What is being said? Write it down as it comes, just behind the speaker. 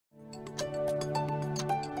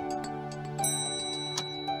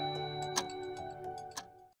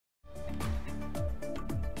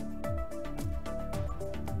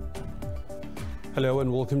Hello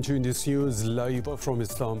and welcome to Indus News live from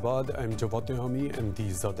Islamabad. I'm Jawad Nihami and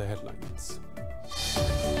these are the headlines.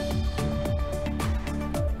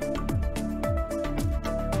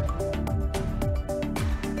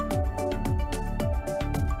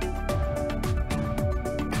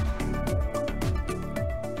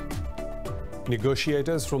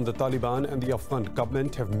 Negotiators from the Taliban and the Afghan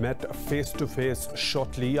government have met face-to-face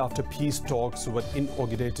shortly after peace talks were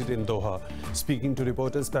inaugurated in Doha. Speaking to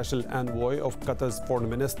reporters, Special Envoy of Qatar's Foreign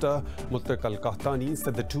Minister Multaq Al-Qahtani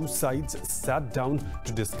said the two sides sat down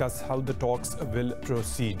to discuss how the talks will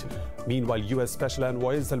proceed. Meanwhile, US Special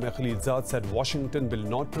Envoy Zalmay Khalilzad said Washington will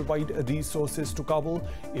not provide resources to Kabul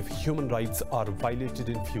if human rights are violated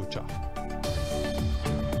in future.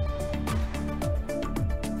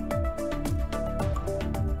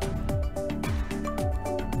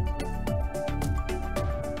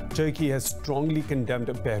 Turkey has strongly condemned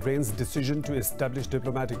Bahrain's decision to establish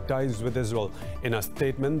diplomatic ties with Israel. In a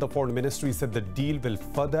statement, the Foreign Ministry said the deal will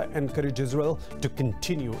further encourage Israel to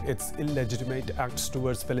continue its illegitimate acts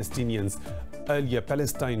towards Palestinians. Earlier,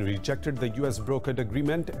 Palestine rejected the US brokered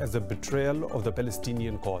agreement as a betrayal of the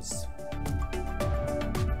Palestinian cause.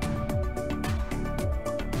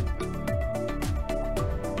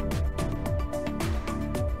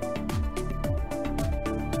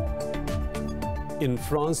 In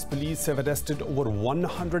France, police have arrested over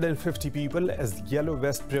 150 people as Yellow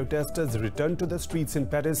Vest protesters returned to the streets in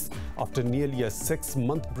Paris after nearly a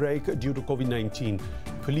 6-month break due to COVID-19.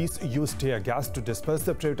 Police used tear gas to disperse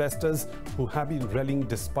the protesters who have been rallying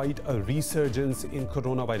despite a resurgence in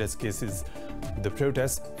coronavirus cases. The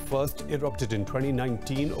protests first erupted in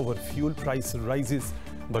 2019 over fuel price rises,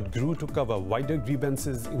 but grew to cover wider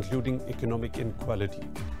grievances including economic inequality.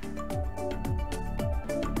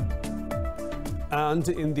 And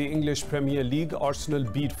in the English Premier League, Arsenal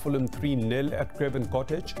beat Fulham 3-0 at Craven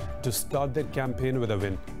Cottage to start their campaign with a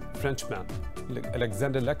win. Frenchman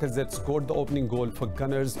Alexander Lacazette scored the opening goal for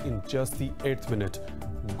Gunners in just the 8th minute.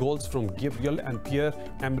 Goals from Gabriel and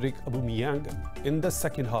Pierre-Emerick Aubameyang in the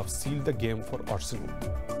second half sealed the game for Arsenal.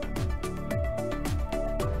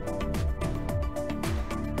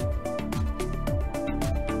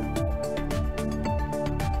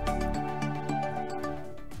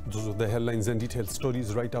 Those are the headlines and detailed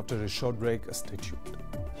stories right after a short break. Stay tuned.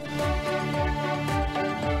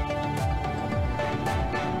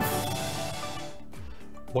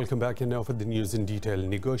 Welcome back, and now for the news in detail.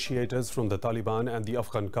 Negotiators from the Taliban and the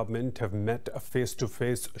Afghan government have met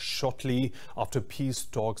face-to-face shortly after peace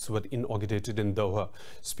talks were inaugurated in Doha.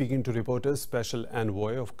 Speaking to reporters, Special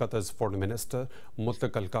Envoy of Qatar's Foreign Minister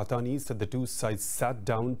Multaq Al-Qahtani said the two sides sat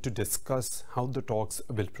down to discuss how the talks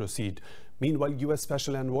will proceed. Meanwhile, US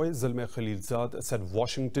Special Envoy Zalmay Khalilzad said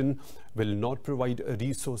Washington will not provide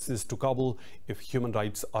resources to Kabul if human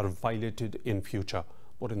rights are violated in future.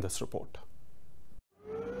 More in this report.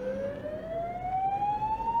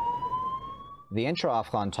 The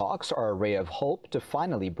intra-Afghan talks are a ray of hope to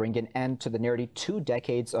finally bring an end to the nearly 2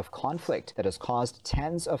 decades of conflict that has caused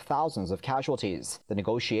tens of thousands of casualties. The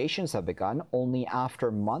negotiations have begun only after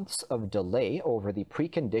months of delay over the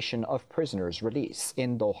precondition of prisoners' release.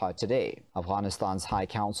 In Doha today, Afghanistan's High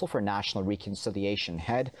Council for National Reconciliation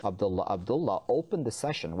head Abdullah opened the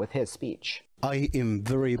session with his speech. I am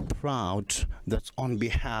very proud that on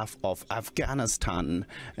behalf of Afghanistan,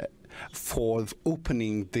 for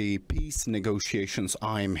opening the peace negotiations,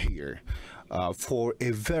 I am here for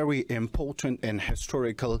a very important and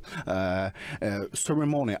historical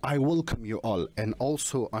ceremony. I welcome you all, and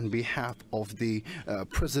also on behalf of the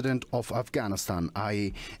President of Afghanistan,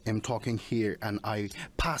 I am talking here and I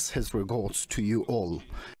pass his regards to you all.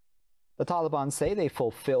 The Taliban say they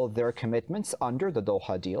fulfilled their commitments under the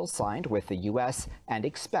Doha deal signed with the U.S. and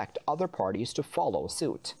expect other parties to follow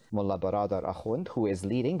suit. Mullah Baradar Akhund, who is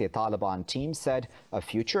leading the Taliban team, said a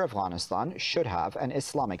future Afghanistan should have an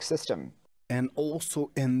Islamic system. And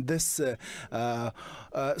also in this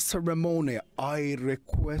ceremony, I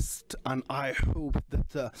request and I hope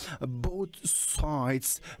that both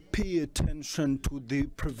sides pay attention to the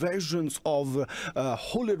provisions of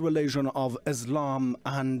holy religion of Islam,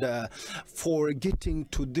 and for getting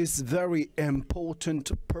to this very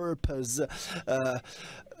important purpose,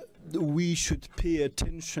 we should pay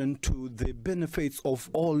attention to the benefits of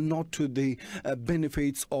all, not to the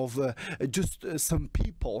benefits of just some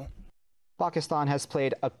people. Pakistan has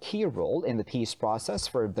played a key role in the peace process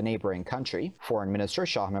for the neighboring country. Foreign Minister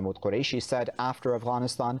Shah Mahmood Qureshi said after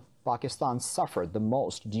Afghanistan, Pakistan suffered the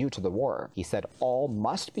most due to the war. He said all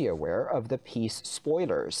must be aware of the peace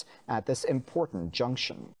spoilers at this important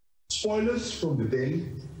junction. Spoilers from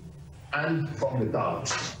within and from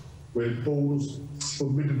without will pose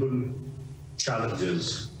formidable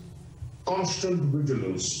challenges. Constant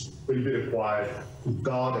vigilance will be required to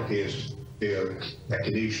guard against their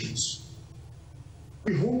machinations.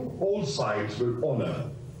 We hope all sides will honor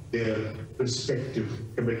their respective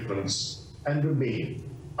commitments and remain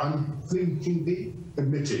unflinchingly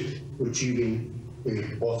committed to achieving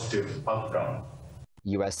a positive outcome.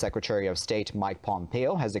 U.S. Secretary of State Mike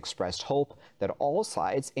Pompeo has expressed hope that all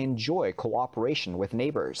sides enjoy cooperation with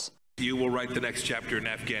neighbors. You will write the next chapter in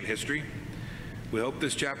Afghan history. We hope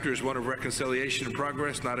this chapter is one of reconciliation and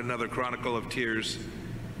progress, not another chronicle of tears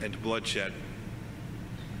and bloodshed.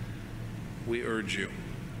 We urge you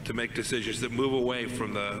to make decisions that move away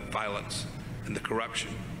from the violence and the corruption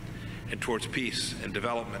and towards peace and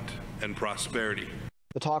development and prosperity.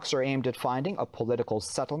 The talks are aimed at finding a political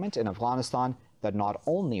settlement in Afghanistan that not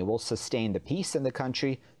only will sustain the peace in the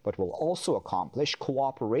country, but will also accomplish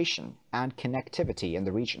cooperation and connectivity in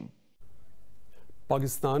the region.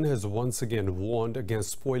 Pakistan has once again warned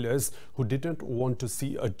against spoilers who didn't want to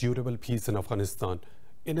see a durable peace in Afghanistan.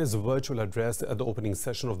 In his virtual address at the opening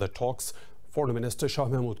session of the talks, Foreign Minister Shah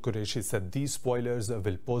Mahmood Qureshi said these spoilers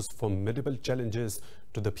will pose formidable challenges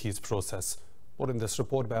to the peace process. More in this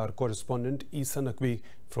report by our correspondent Isa Naqvi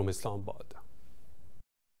from Islamabad.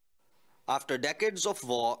 After decades of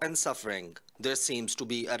war and suffering, there seems to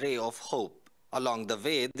be a ray of hope. Along the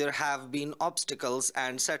way, there have been obstacles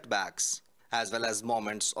and setbacks, as well as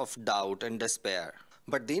moments of doubt and despair.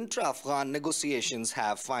 But the intra-Afghan negotiations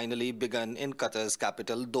have finally begun in Qatar's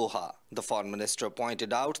capital, Doha. The foreign minister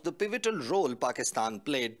pointed out the pivotal role Pakistan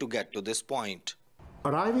played to get to this point.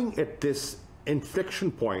 Arriving at this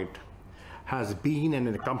inflection point has been an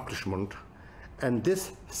accomplishment, and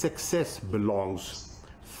this success belongs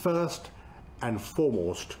first and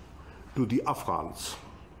foremost to the Afghans.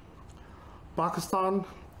 Pakistan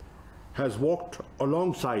has walked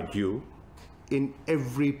alongside you in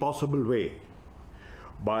every possible way,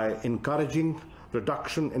 by encouraging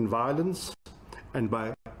reduction in violence and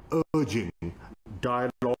by urging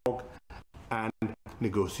dialogue and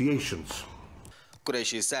negotiations.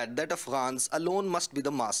 Qureshi said that Afghans alone must be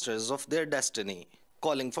the masters of their destiny.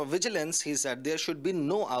 Calling for vigilance, he said there should be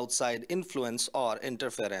no outside influence or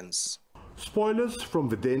interference. Spoilers from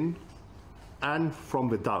within and from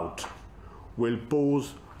without will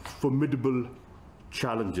pose formidable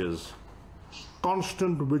challenges.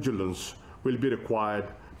 Constant vigilance will be required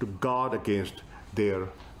to guard against their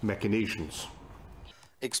machinations.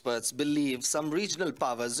 Experts believe some regional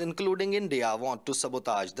powers, including India, want to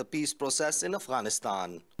sabotage the peace process in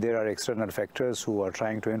Afghanistan. There are external factors who are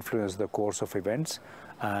trying to influence the course of events,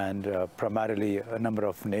 and primarily a number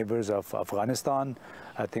of neighbors of Afghanistan,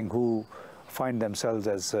 I think, who find themselves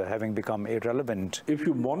as having become irrelevant. If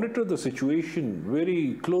you monitor the situation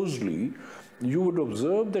very closely, you would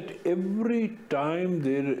observe that every time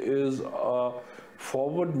there is a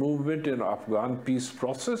forward movement in Afghan peace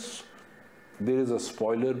process, there is a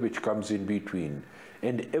spoiler which comes in between.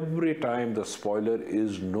 And every time the spoiler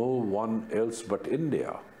is no one else but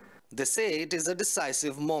India. They say it is a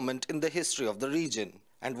decisive moment in the history of the region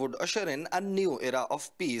and would usher in a new era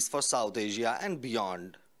of peace for South Asia and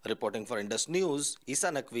beyond. Reporting for Indus News,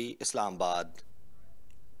 Isa Naqvi, Islamabad.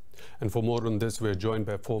 And for more on this, we're joined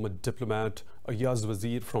by former diplomat Ayaz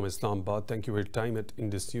Wazir from Islamabad. Thank you for your time at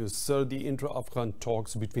Indus News. Sir, the intra-Afghan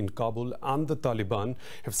talks between Kabul and the Taliban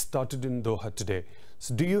have started in Doha today.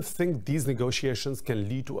 So do you think these negotiations can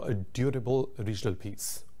lead to a durable regional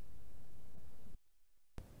peace?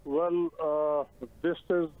 Well, this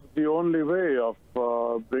is the only way of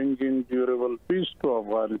bringing durable peace to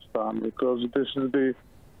Afghanistan, because this is the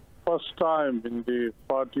first time in the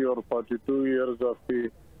 40 or 42 years of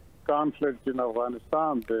the conflict in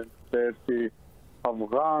Afghanistan that the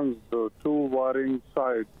Afghans, the two warring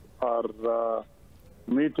sides, are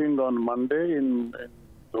meeting on Monday in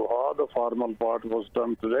Doha. The formal part was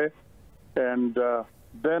done today. And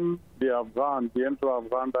then the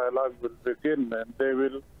inter-Afghan dialogue will begin, and they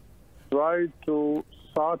will try to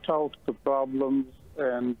sort out the problems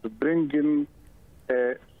and bring in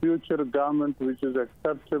a future government which is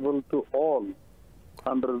acceptable to all,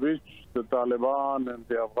 under which the Taliban and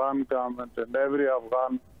the Afghan government and every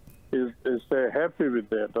Afghan is happy with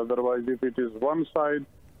that. Otherwise, if it is one side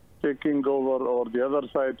taking over or the other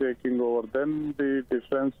side taking over, then the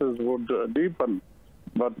differences would deepen.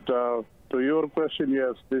 But to your question,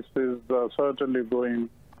 yes, this is certainly going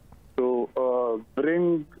to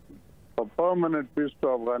bring a permanent peace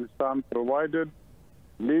to Afghanistan, provided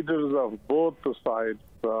leaders of both the sides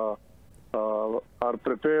are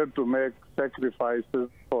prepared to make sacrifices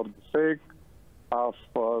for the sake of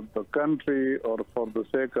the country or for the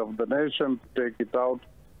sake of the nation, to take it out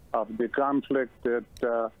of the conflict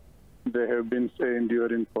that they have been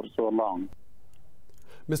enduring for so long.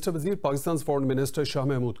 Mr. Wazir, Pakistan's Foreign Minister Shah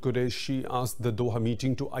Mahmood Qureshi asked the Doha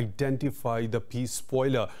meeting to identify the peace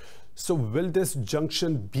spoiler. So will this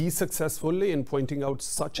junction be successful in pointing out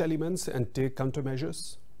such elements and take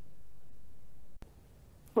countermeasures?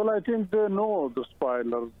 Well, I think they know the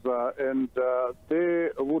spoilers, and they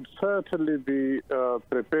would certainly be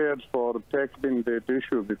prepared for tackling that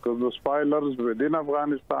issue, because the spoilers within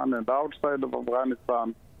Afghanistan and outside of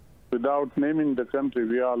Afghanistan, without naming the country,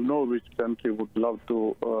 we all know which country would love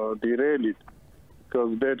to derail it,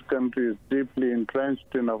 because that country is deeply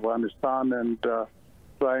entrenched in Afghanistan and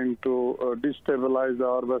trying to destabilize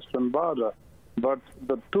our western border. But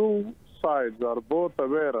the two sides are both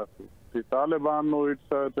aware of it. The Taliban know it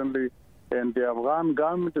certainly, and the Afghan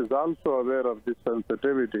government is also aware of this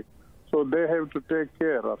sensitivity. So they have to take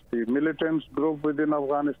care of the militant group within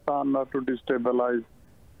Afghanistan not to destabilize,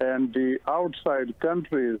 and the outside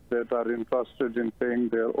countries that are interested in playing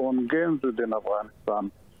their own games within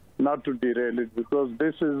Afghanistan not to derail it, because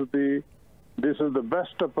this is the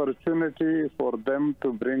best opportunity for them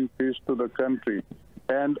to bring peace to the country.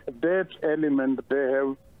 And that element they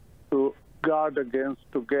have to guard against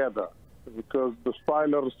together, because the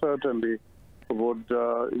spoiler certainly would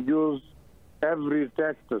use every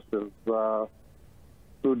tactic to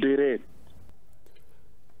derail.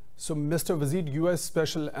 So, Mr. Wazir, U.S.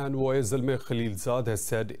 Special Envoy Zalmay Khalilzad has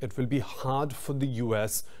said it will be hard for the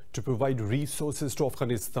U.S. to provide resources to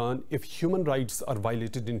Afghanistan if human rights are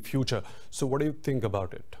violated in future. So what do you think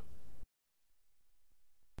about it?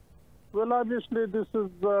 Well, obviously, this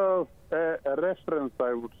is a reference,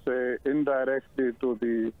 I would say, indirectly to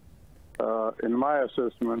the, in my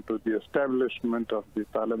assessment, to the establishment of the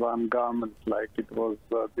Taliban government like it was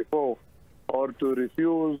before, or to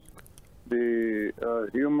refuse the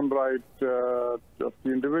human right of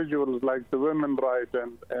the individuals like the women right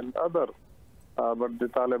and other. But the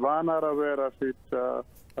Taliban are aware of it.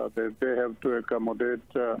 They have to accommodate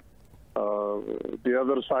the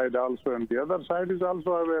other side also, and the other side is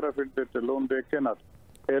also aware of it, that alone they cannot.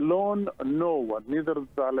 Alone, no one, neither the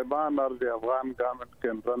Taliban or the Afghan government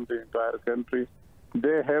can run the entire country.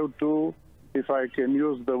 They have to, if I can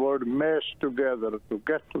use the word, mesh together, to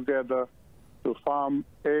get together, to form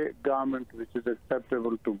a government which is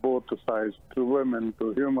acceptable to both sides, to women,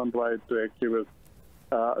 to human rights, to activists.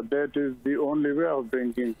 That is the only way of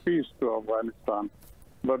bringing peace to Afghanistan.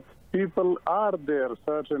 But people are there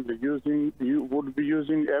certainly would be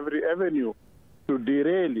using every avenue to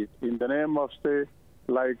derail it in the name of, say,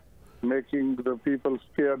 like making the people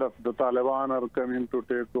scared of the Taliban or coming to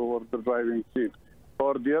take over the driving seat,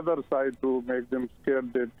 or the other side to make them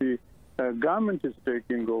scared that the government is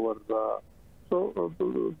taking over. So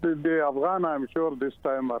the Afghan, I'm sure this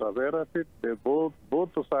time are aware of it. They both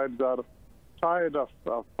sides are tired of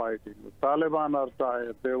fighting. The Taliban are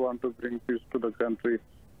tired. They want to bring peace to the country.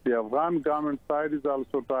 The Afghan government side is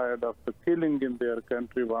also tired of the killing in their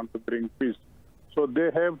country, want to bring peace. So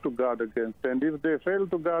they have to guard against. And if they fail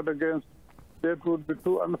to guard against, that would be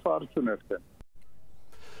too unfortunate then.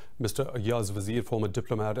 Mr. Ayaz Wazir, former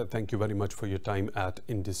diplomat, thank you very much for your time at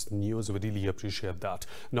Indus News. We really appreciate that.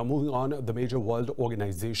 Now, moving on, the major world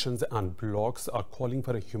organizations and blocs are calling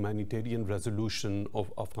for a humanitarian resolution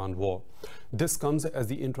of Afghan war. This comes as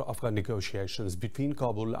the intra-Afghan negotiations between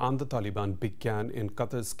Kabul and the Taliban began in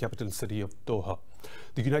Qatar's capital city of Doha.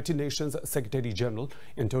 The United Nations Secretary General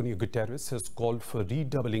Antonio Guterres has called for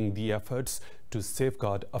redoubling the efforts to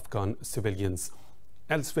safeguard Afghan civilians.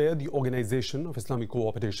 Elsewhere, the Organization of Islamic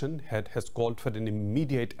Cooperation has called for an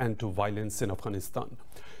immediate end to violence in Afghanistan.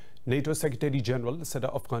 NATO Secretary General said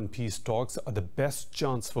Afghan peace talks are the best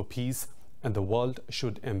chance for peace and the world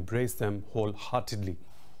should embrace them wholeheartedly.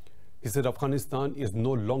 He said Afghanistan is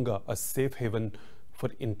no longer a safe haven for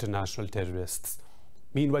international terrorists.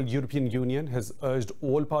 Meanwhile, European Union has urged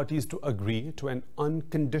all parties to agree to an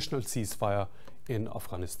unconditional ceasefire in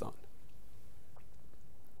Afghanistan.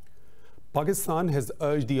 Pakistan has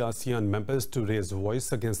urged the ASEAN members to raise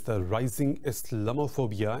voice against the rising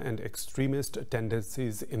Islamophobia and extremist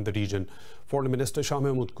tendencies in the region. Foreign Minister Shah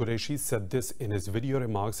Mahmood Qureshi said this in his video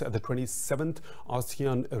remarks at the 27th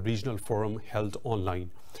ASEAN Regional Forum held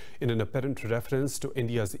online. In an apparent reference to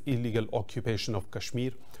India's illegal occupation of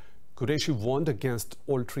Kashmir, Qureshi warned against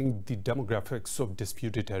altering the demographics of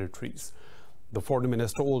disputed territories. The foreign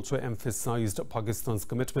minister also emphasized Pakistan's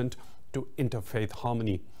commitment to interfaith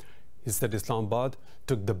harmony. He said Islamabad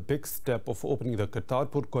took the big step of opening the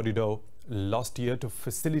Kartarpur corridor last year to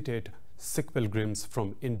facilitate Sikh pilgrims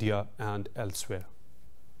from India and elsewhere.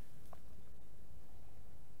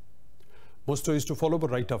 More stories to follow, but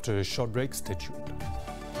right after a short break. Stay tuned.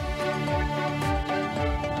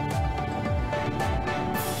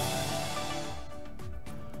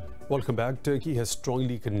 Welcome back. Turkey has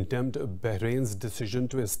strongly condemned Bahrain's decision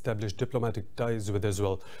to establish diplomatic ties with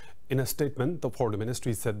Israel. In a statement, the foreign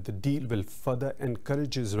ministry said the deal will further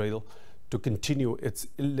encourage Israel to continue its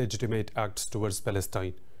illegitimate acts towards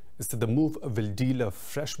Palestine. It said the move will deal a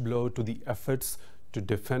fresh blow to the efforts to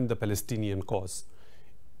defend the Palestinian cause.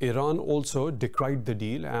 Iran also decried the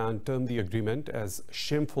deal and termed the agreement as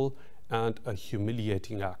shameful and a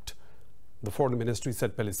humiliating act. The foreign ministry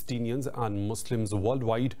said Palestinians and Muslims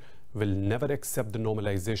worldwide will never accept the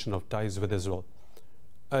normalization of ties with Israel.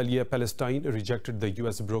 Earlier, Palestine rejected the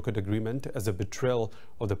US brokered agreement as a betrayal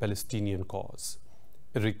of the Palestinian cause.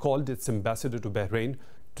 It recalled its ambassador to Bahrain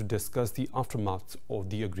to discuss the aftermath of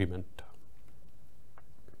the agreement.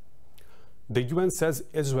 The UN says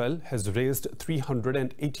Israel has razed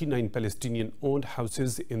 389 Palestinian-owned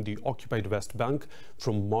houses in the occupied West Bank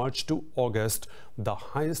from March to August, the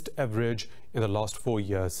highest average in the last 4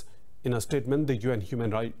 years. In a statement, the UN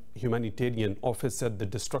Humanitarian Office said the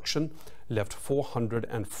destruction left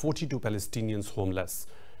 442 Palestinians homeless.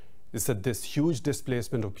 It said this huge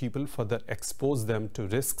displacement of people further exposed them to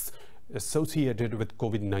risks associated with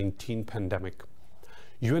COVID-19 pandemic.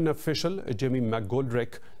 UN official Jamie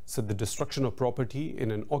McGoldrick said the destruction of property in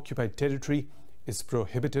an occupied territory is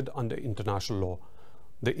prohibited under international law.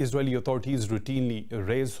 The Israeli authorities routinely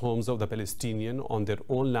raze homes of the Palestinians on their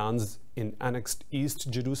own lands in annexed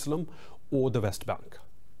East Jerusalem or the West Bank.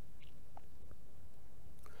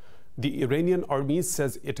 The Iranian army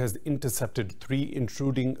says it has intercepted 3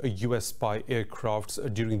 intruding US spy aircrafts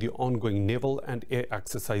during the ongoing naval and air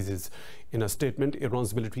exercises. In a statement,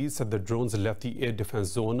 Iran's military said the drones left the air defense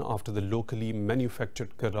zone after the locally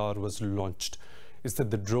manufactured Qarar was launched. It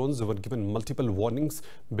said the drones were given multiple warnings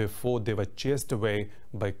before they were chased away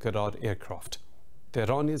by Qarar aircraft.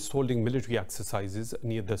 Tehran is holding military exercises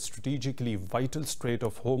near the strategically vital Strait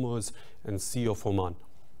of Hormuz and Sea of Oman.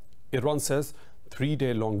 Iran says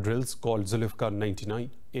 3-day-long drills called Zulfikar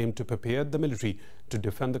 99 aim to prepare the military to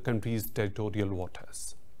defend the country's territorial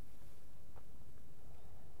waters.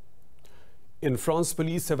 In France,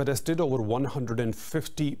 police have arrested over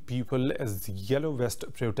 150 people as Yellow Vest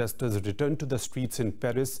protesters returned to the streets in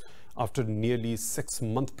Paris after nearly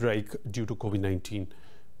 6-month break due to COVID-19.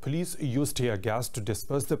 Police used tear gas to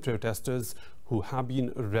disperse the protesters who have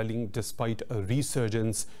been rallying despite a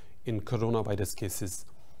resurgence in coronavirus cases.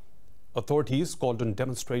 Authorities called on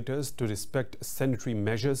demonstrators to respect sanitary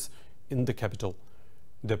measures in the capital.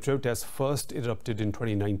 The protests first erupted in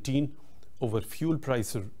 2019 over fuel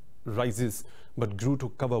price rises, but grew to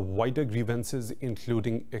cover wider grievances,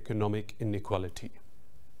 including economic inequality.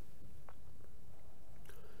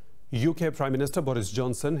 UK Prime Minister Boris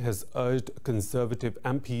Johnson has urged Conservative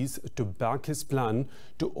MPs to back his plan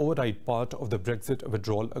to override part of the Brexit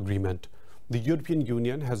withdrawal agreement. The European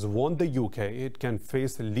Union has warned the UK it can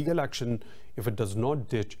face legal action if it does not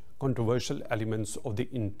ditch controversial elements of the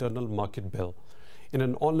internal market bill. In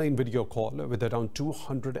an online video call with around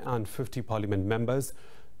 250 Parliament members,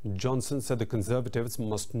 Johnson said the Conservatives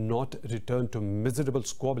must not return to miserable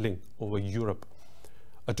squabbling over Europe.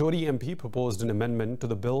 A Tory MP proposed an amendment to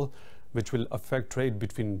the bill which will affect trade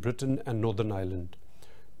between Britain and Northern Ireland.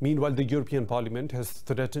 Meanwhile, the European Parliament has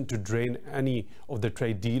threatened to drain any of the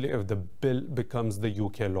trade deal if the bill becomes the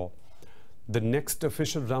UK law. The next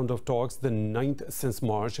official round of talks, the 9th since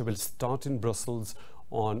March, will start in Brussels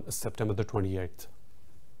on September the 28th.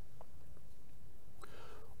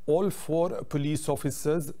 All 4 police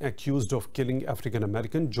officers accused of killing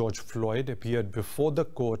African-American George Floyd appeared before the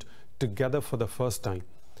court together for the first time.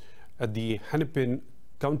 At the Hennepin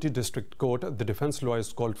County District Court, the defense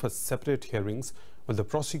lawyers called for separate hearings, while the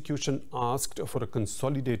prosecution asked for a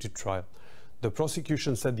consolidated trial. The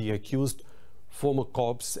prosecution said the accused former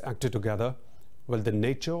cops acted together, while the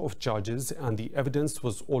nature of charges and the evidence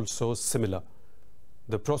was also similar.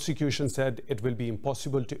 The prosecution said it will be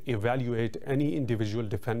impossible to evaluate any individual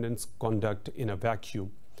defendant's conduct in a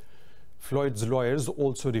vacuum. Floyd's lawyers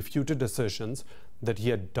also refuted assertions that he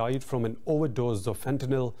had died from an overdose of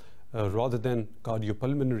fentanyl rather than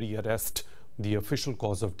cardiopulmonary arrest, the official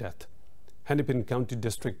cause of death. Hennepin County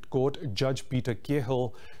District Court Judge Peter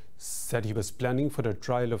Cahill said he was planning for a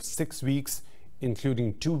trial of 6 weeks,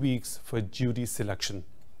 including 2 weeks for jury selection.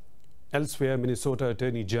 Elsewhere, Minnesota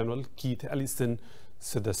Attorney General Keith Ellison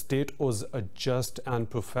said the state owes a just and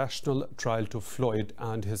professional trial to Floyd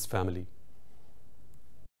and his family.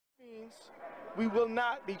 We will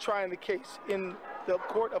not be trying the case in the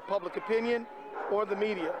court of public opinion or the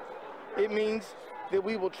media. It means that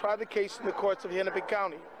we will try the case in the courts of Hennepin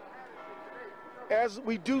County. As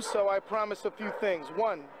we do so, I promise a few things.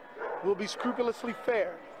 1, we'll be scrupulously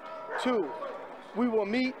fair. 2, we will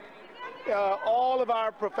meet all of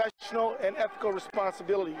our professional and ethical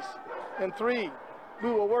responsibilities. And 3,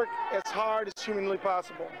 we will work as hard as humanly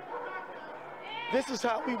possible. This is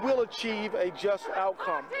how we will achieve a just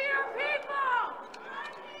outcome.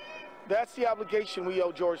 That's the obligation we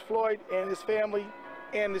owe George Floyd and his family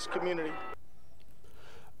and this community.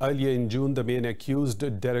 Earlier in June, the main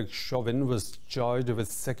accused, Derek Chauvin, was charged with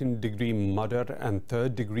second-degree murder and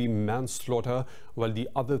third-degree manslaughter, while the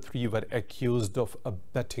other 3 were accused of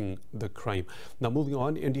abetting the crime. Now, moving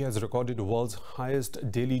on, India has recorded the world's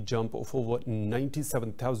highest daily jump of over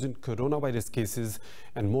 97,000 coronavirus cases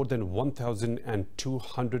and more than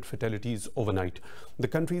 1,200 fatalities overnight. The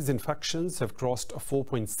country's infections have crossed a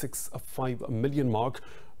 4.65 million mark,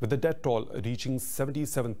 with the death toll reaching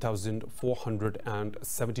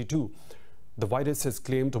 77,472. The virus has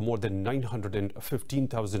claimed more than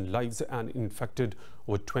 915,000 lives and infected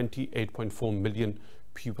over 28.4 million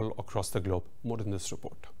people across the globe. More in this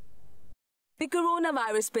report. The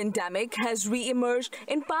coronavirus pandemic has re-emerged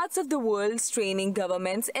in parts of the world, straining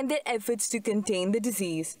governments and their efforts to contain the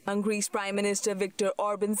disease. Hungary's Prime Minister Viktor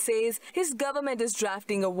Orban says his government is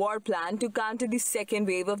drafting a war plan to counter the second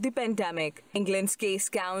wave of the pandemic. England's case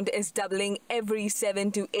count is doubling every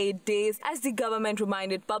 7 to 8 days as the government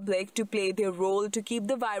reminded public to play their role to keep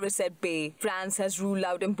the virus at bay. France has ruled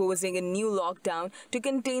out imposing a new lockdown to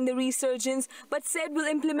contain the resurgence, but said will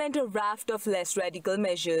implement a raft of less radical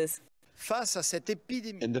measures.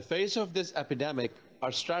 In the face of this epidemic,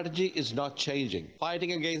 our strategy is not changing.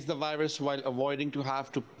 Fighting against the virus while avoiding to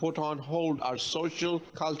have to put on hold our social,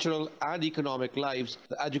 cultural and economic lives,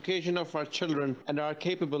 the education of our children and our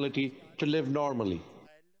capability to live normally.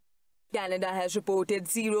 Canada has reported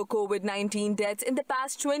 0 COVID-19 deaths in the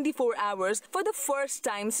past 24 hours for the first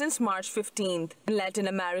time since March 15th. In Latin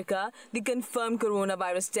America, the confirmed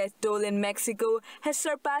coronavirus death toll in Mexico has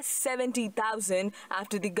surpassed 70,000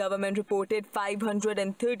 after the government reported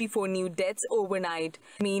 534 new deaths overnight.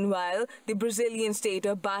 Meanwhile, the Brazilian state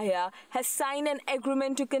of Bahia has signed an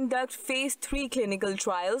agreement to conduct phase 3 clinical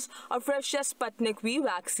trials of Russia's Sputnik V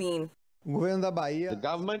vaccine. The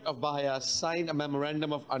government of Bahia signed a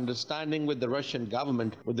memorandum of understanding with the Russian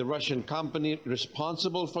government, with the Russian company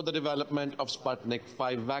responsible for the development of Sputnik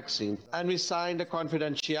V vaccine, and we signed a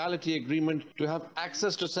confidentiality agreement to have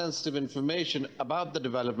access to sensitive information about the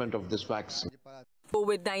development of this vaccine.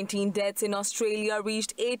 COVID-19 deaths in Australia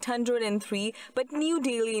reached 803, but new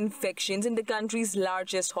daily infections in the country's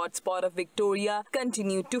largest hotspot of Victoria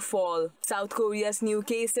continued to fall. South Korea's new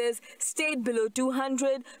cases stayed below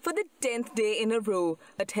 200 for the 10th day in a row,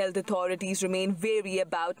 but health authorities remain wary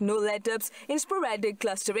about no let-ups in sporadic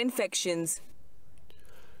cluster infections.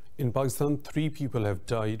 In Pakistan, 3 people have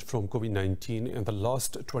died from COVID-19 in the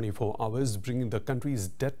last 24 hours, bringing the country's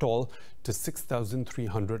death toll to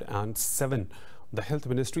 6,307. The health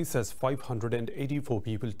ministry says 584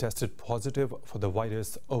 people tested positive for the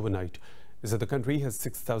virus overnight. So the country has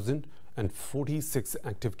 6,046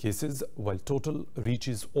 active cases, while total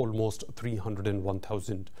reaches almost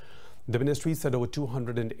 301,000. The ministry said over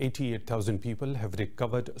 288,000 people have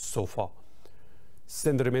recovered so far.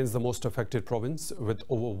 Sindh remains the most affected province with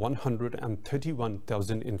over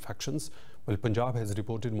 131,000 infections, while Punjab has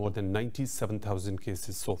reported more than 97,000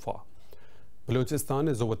 cases so far. Balochistan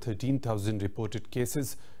has over 13,000 reported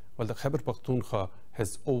cases, while the Khyber Pakhtunkhwa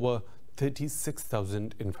has over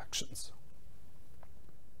 36,000 infections.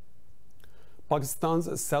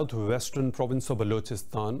 Pakistan's southwestern province of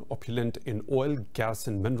Balochistan, opulent in oil, gas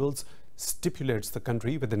and minerals, stipulates the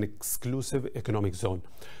country with an exclusive economic zone.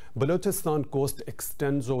 Balochistan coast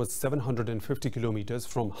extends over 750 kilometers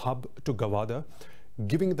from Hub to Gwadar,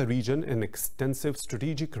 giving the region an extensive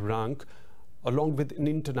strategic rank along with an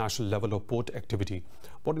international level of port activity.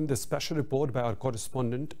 But in this special report by our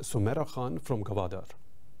correspondent Sumaira Khan from Gwadar.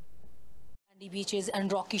 Sandy beaches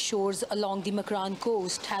and rocky shores along the Makran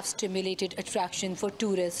coast have stimulated attraction for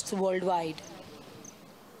tourists worldwide.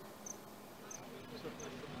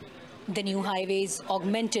 The new highways,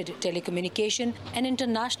 augmented telecommunication, an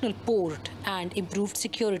international port and improved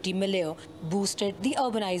security milieu boosted the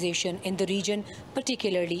urbanization in the region,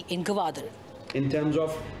 particularly in Gwadar. In terms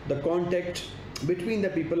of the contact between the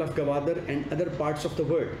people of Gwadar and other parts of the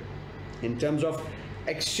world, in terms of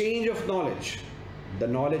exchange of knowledge, the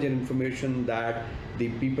knowledge and information that the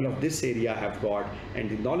people of this area have got and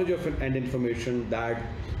the knowledge of and information that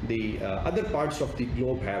the other parts of the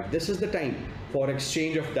globe have. This is the time for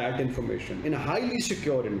exchange of that information in a highly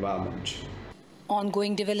secure environment.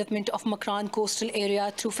 Ongoing development of Makran coastal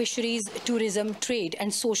area through fisheries, tourism, trade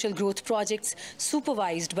and social growth projects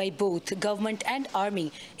supervised by both government and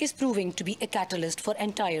army is proving to be a catalyst for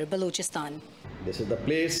entire Balochistan. This is the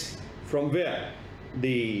place from where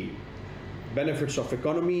the benefits of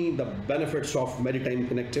economy, the benefits of maritime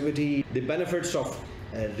connectivity, the benefits of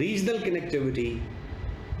regional connectivity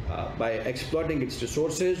by exploiting its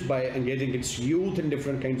resources, by engaging its youth in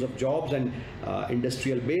different kinds of jobs and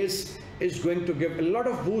industrial base, is going to give a lot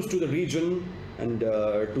of boost to the region and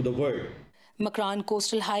to the world. Makran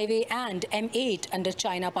Coastal Highway and M8 under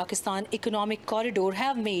China-Pakistan Economic Corridor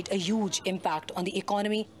have made a huge impact on the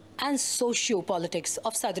economy and socio-politics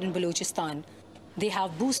of southern Balochistan. They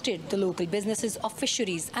have boosted the local businesses of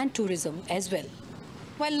fisheries and tourism as well.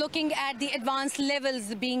 While looking at the advanced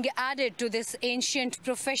levels being added to this ancient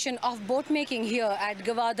profession of boatmaking here at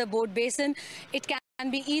Gawada Boat Basin, it can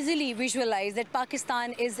be easily visualized that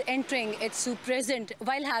Pakistan is entering its present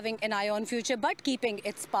while having an eye on future but keeping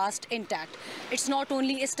its past intact. It's not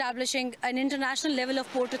only establishing an international level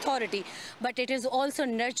of port authority, but it is also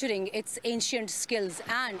nurturing its ancient skills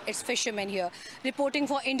and its fishermen here. Reporting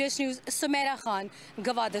for Indus News, Sumaira Khan,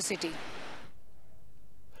 Gawada City.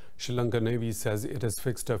 Sri Lanka Navy says it has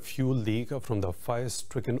fixed a fuel leak from the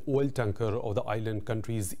fire-stricken oil tanker of the island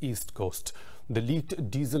country's east coast. The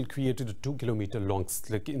leaked diesel created a 2-kilometer-long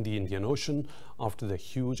slick in the Indian Ocean after the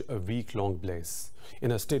huge week-long blaze.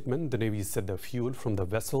 In a statement, the Navy said the fuel from the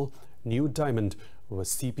vessel New Diamond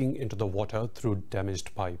was seeping into the water through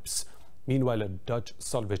damaged pipes. Meanwhile, a Dutch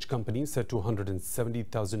salvage company said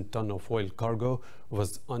 270,000 tons of oil cargo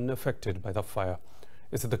was unaffected by the fire.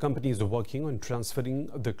 It said the company is working on transferring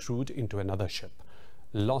the crude into another ship.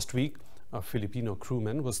 Last week, a Filipino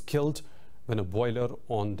crewman was killed when a boiler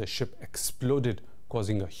on the ship exploded,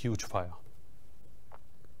 causing a huge fire.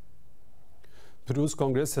 Peru's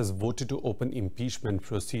Congress has voted to open impeachment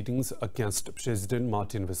proceedings against President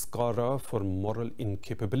Martin Vizcarra for moral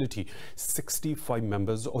incapability. 65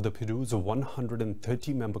 members of the Peru's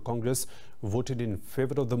 130-member Congress voted in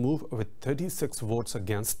favor of the move, with 36 votes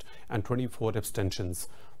against and 24 abstentions.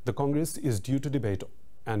 The Congress is due to debate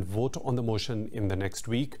and vote on the motion in the next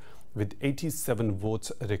week, with 87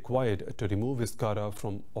 votes required to remove Vizcarra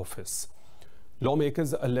from office.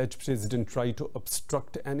 Lawmakers allege President tried to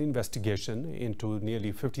obstruct an investigation into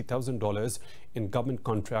nearly $50,000 in government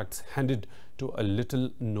contracts handed to a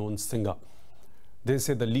little-known singer. They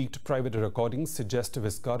say the leaked private recordings suggest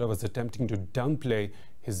Vizcarra was attempting to downplay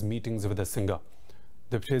his meetings with the singer.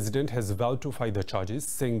 The president has vowed to fight the charges,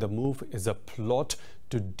 saying the move is a plot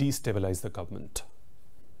to destabilize the government.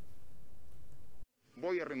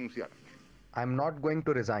 I'm not going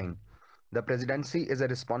to resign. The presidency is a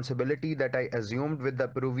responsibility that I assumed with the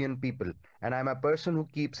Peruvian people, and I'm a person who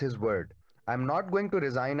keeps his word. I'm not going to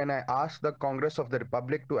resign, and I ask the Congress of the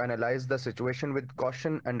Republic to analyze the situation with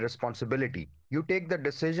caution and responsibility. You take the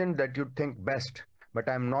decision that you think best, but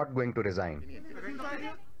I'm not going to resign.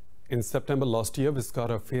 In September last year,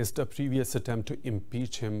 Vizcarra faced a previous attempt to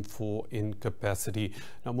impeach him for incapacity.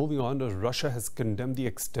 Now, moving on, Russia has condemned the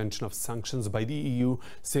extension of sanctions by the EU,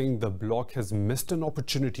 saying the bloc has missed an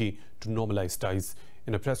opportunity to normalize ties.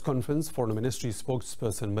 In a press conference, Foreign Ministry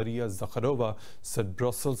spokesperson Maria Zakharova said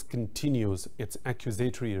Brussels continues its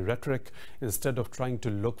accusatory rhetoric instead of trying to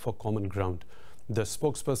look for common ground. The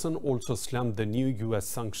spokesperson also slammed the new US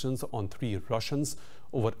sanctions on 3 Russians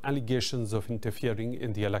over allegations of interfering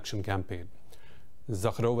in the election campaign.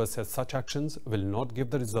 Zakharova says such actions will not give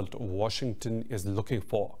the result Washington is looking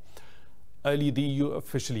for. Early, the EU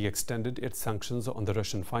officially extended its sanctions on the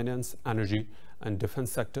Russian finance, energy and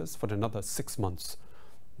defense sectors for another 6 months.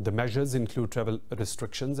 The measures include travel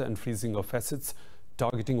restrictions and freezing of assets,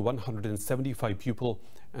 targeting 175 people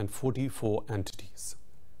and 44 entities.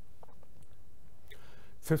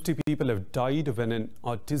 50 people have died when an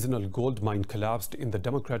artisanal gold mine collapsed in the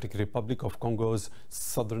Democratic Republic of Congo's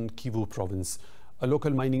southern Kivu province. A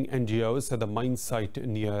local mining NGO said the mine site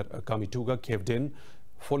near Kamituga caved in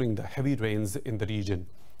following the heavy rains in the region.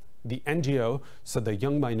 The NGO said the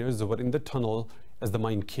young miners were in the tunnel as the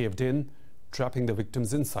mine caved in, trapping the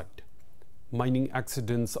victims inside. Mining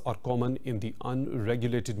accidents are common in the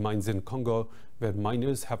unregulated mines in Congo, where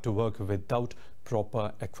miners have to work without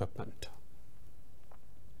proper equipment.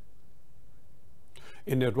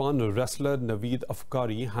 In Iran, wrestler Naveed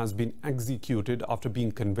Afkari has been executed after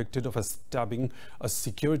being convicted of stabbing a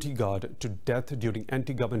security guard to death during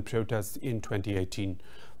anti-government protests in 2018.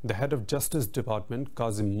 The head of Justice Department,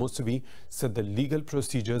 Kazim Mousavi, said the legal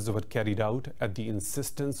procedures were carried out at the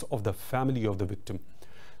insistence of the family of the victim.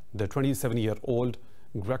 The 27-year-old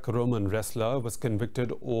Greco-Roman wrestler was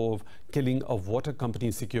convicted of killing a water company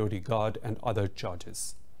security guard and other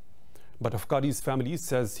charges. But Afkari's family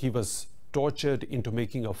says he was tortured into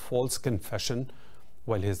making a false confession,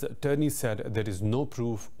 while his attorney said there is no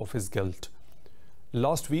proof of his guilt.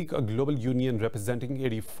 Last week, a global union representing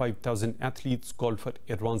 85,000 athletes called for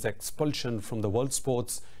Iran's expulsion from the world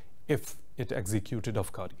sports if it executed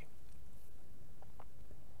Afghani.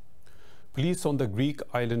 Police on the Greek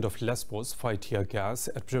island of Lesbos fired tear gas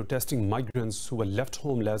at protesting migrants who were left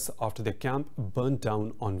homeless after their camp burned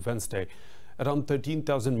down on Wednesday. Around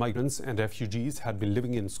 13,000 migrants and refugees had been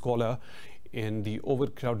living in Skola in the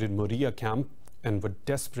overcrowded Moria camp and were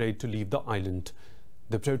desperate to leave the island.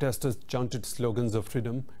 The protesters chanted slogans of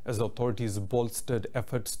freedom as authorities bolstered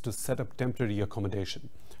efforts to set up temporary accommodation.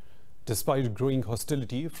 Despite growing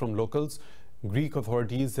hostility from locals, Greek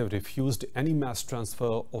authorities have refused any mass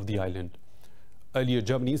transfer of the island. Earlier,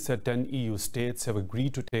 Germany said 10 EU states have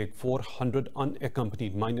agreed to take 400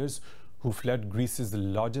 unaccompanied minors who fled Greece's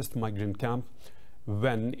largest migrant camp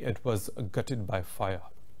when it was gutted by fire.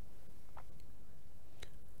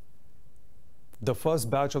 The first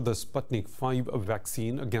batch of the Sputnik 5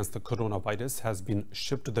 vaccine against the coronavirus has been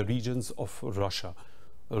shipped to the regions of Russia.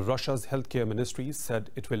 Russia's healthcare ministry said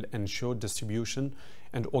it will ensure distribution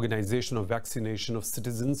and organization of vaccination of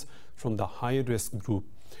citizens from the high-risk group.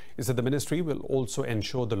 It said the ministry will also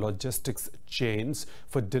ensure the logistics chains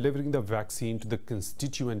for delivering the vaccine to the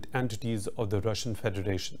constituent entities of the Russian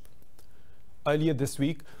Federation. Earlier this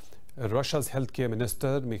week, Russia's healthcare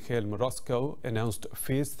minister, Mikhail Morosko, announced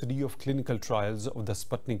phase 3 of clinical trials of the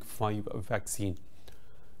Sputnik 5 vaccine.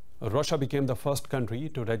 Russia became the first country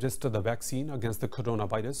to register the vaccine against the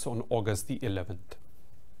coronavirus on August the 11th.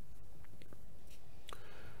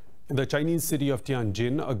 In the Chinese city of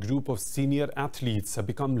Tianjin, a group of senior athletes have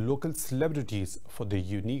become local celebrities for their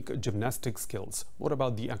unique gymnastic skills. More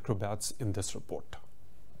about the acrobats in this report.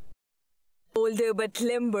 Older but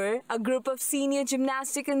limber, a group of senior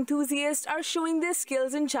gymnastic enthusiasts are showing their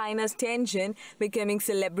skills in China's Tianjin, becoming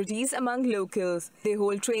celebrities among locals. They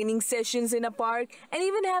hold training sessions in a park and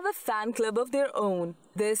even have a fan club of their own.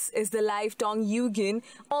 This is the life Tong Yugin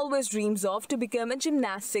always dreams of, to become a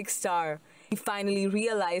gymnastics star. He finally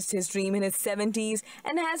realized his dream in his 70s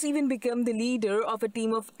and has even become the leader of a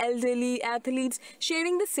team of elderly athletes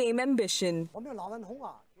sharing the same ambition.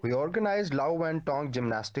 We organized Lau Wan Tong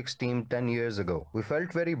gymnastics team 10 years ago. We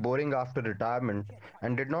felt very boring after retirement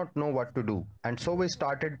and did not know what to do, and so we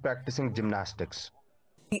started practicing gymnastics.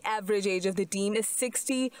 The average age of the team is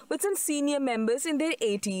 60, with some senior members in their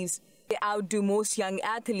 80s. They outdo most young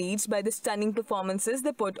athletes by the stunning performances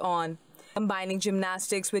they put on. Combining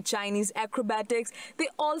gymnastics with Chinese acrobatics, they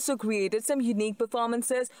also created some unique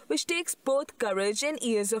performances which takes both courage and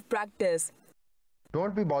years of practice.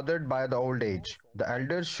 Don't be bothered by the old age. The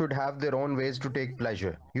elders should have their own ways to take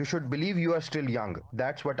pleasure. You should believe you are still young.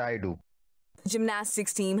 That's what I do. The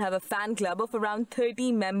gymnastics team have a fan club of around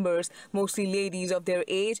 30 members, mostly ladies of their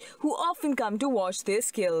age, who often come to watch their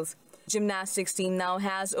skills. The gymnastics team now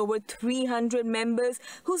has over 300 members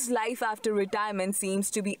whose life after retirement seems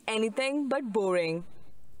to be anything but boring.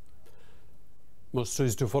 More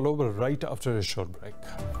stories to follow right after a short break.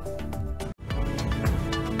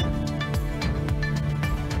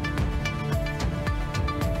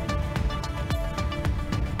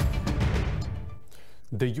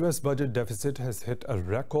 The U.S. budget deficit has hit a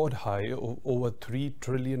record high of over $3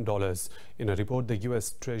 trillion. In a report, the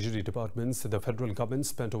U.S. Treasury Department said the federal government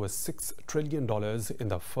spent over $6 trillion in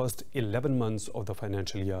the first 11 months of the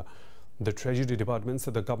financial year. The Treasury Department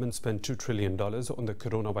said the government spent $2 trillion on the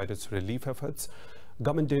coronavirus relief efforts.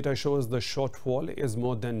 Government data shows the shortfall is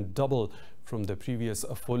more than double from the previous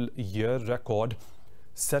full year record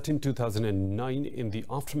set in 2009 in the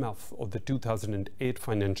aftermath of the 2008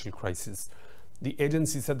 financial crisis. The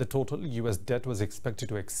agency said the total U.S. debt was expected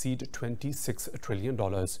to exceed $26 trillion.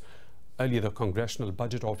 Earlier, the Congressional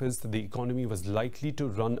Budget Office said the economy was likely to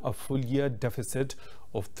run a full-year deficit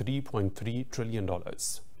of $3.3 trillion.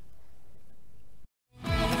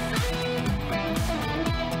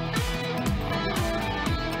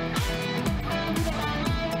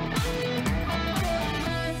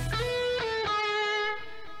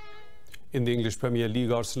 In the English Premier League,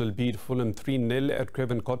 Arsenal beat Fulham 3-0 at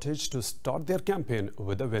Craven Cottage to start their campaign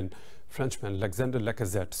with a win. Frenchman Alexander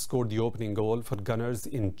Lacazette scored the opening goal for Gunners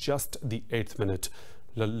in just the 8th minute.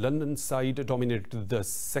 The London side dominated the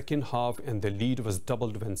second half and the lead was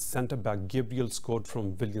doubled when centre-back Gabriel scored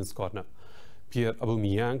from Williams' corner. Pierre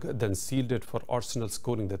Aubameyang then sealed it for Arsenal,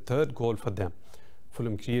 scoring the third goal for them.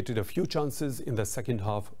 Fulham created a few chances in the second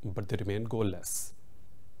half, but they remained goalless.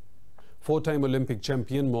 Four-time Olympic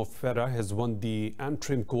champion Mo Farah has won the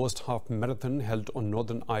Antrim Coast Half Marathon held on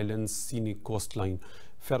Northern Ireland's scenic coastline.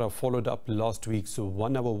 Farah followed up last week's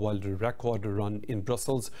one-hour world record run in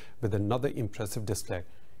Brussels with another impressive display.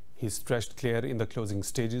 He stretched clear in the closing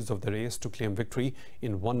stages of the race to claim victory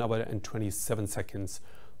in 1 hour and 27 seconds.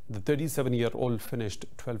 The 37-year-old finished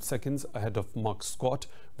 12 seconds ahead of Mark Scott,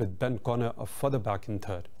 with Ben Connor further back in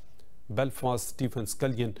third. Belfast's Stephen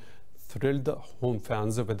Scullion thrilled the home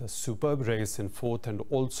fans with a superb race in fourth and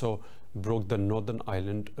also broke the Northern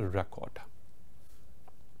Ireland record.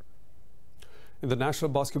 In the National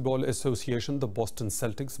Basketball Association, the Boston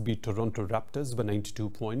Celtics beat Toronto Raptors by 92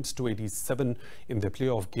 points to 87 in their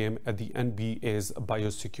playoff game at the NBA's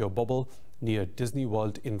Biosecure Bubble near Disney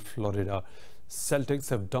World in Florida. Celtics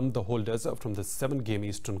have dumped the holders from the 7-game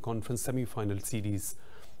Eastern Conference semi-final series.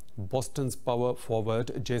 Boston's power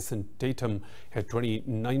forward Jason Tatum had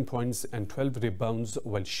 29 points and 12 rebounds,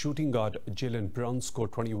 while shooting guard Jaylen Brown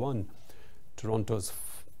scored 21. Toronto's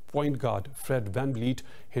point guard Fred VanVleet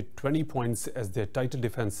hit 20 points as their title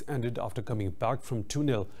defense ended after coming back from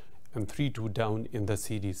 2-0 and 3-2 down in the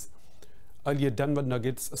series. Earlier, Denver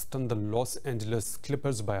Nuggets stunned the Los Angeles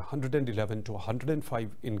Clippers by 111 to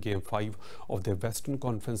 105 in Game 5 of their Western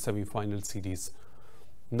Conference semi-final series.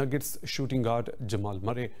 Nuggets shooting guard Jamal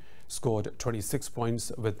Murray scored 26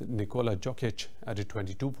 points, with Nikola Jokic added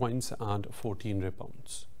 22 points and 14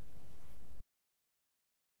 rebounds.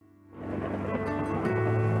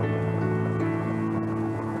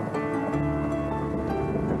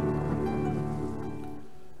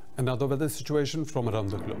 Another weather situation from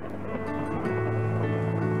around the globe.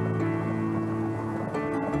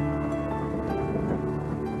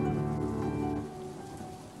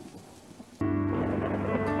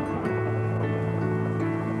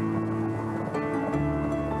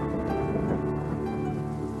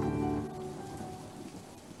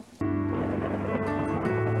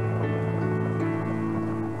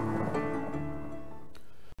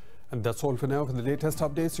 And that's all for now. For the latest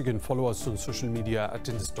updates, you can follow us on social media at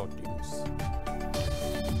Indus.News.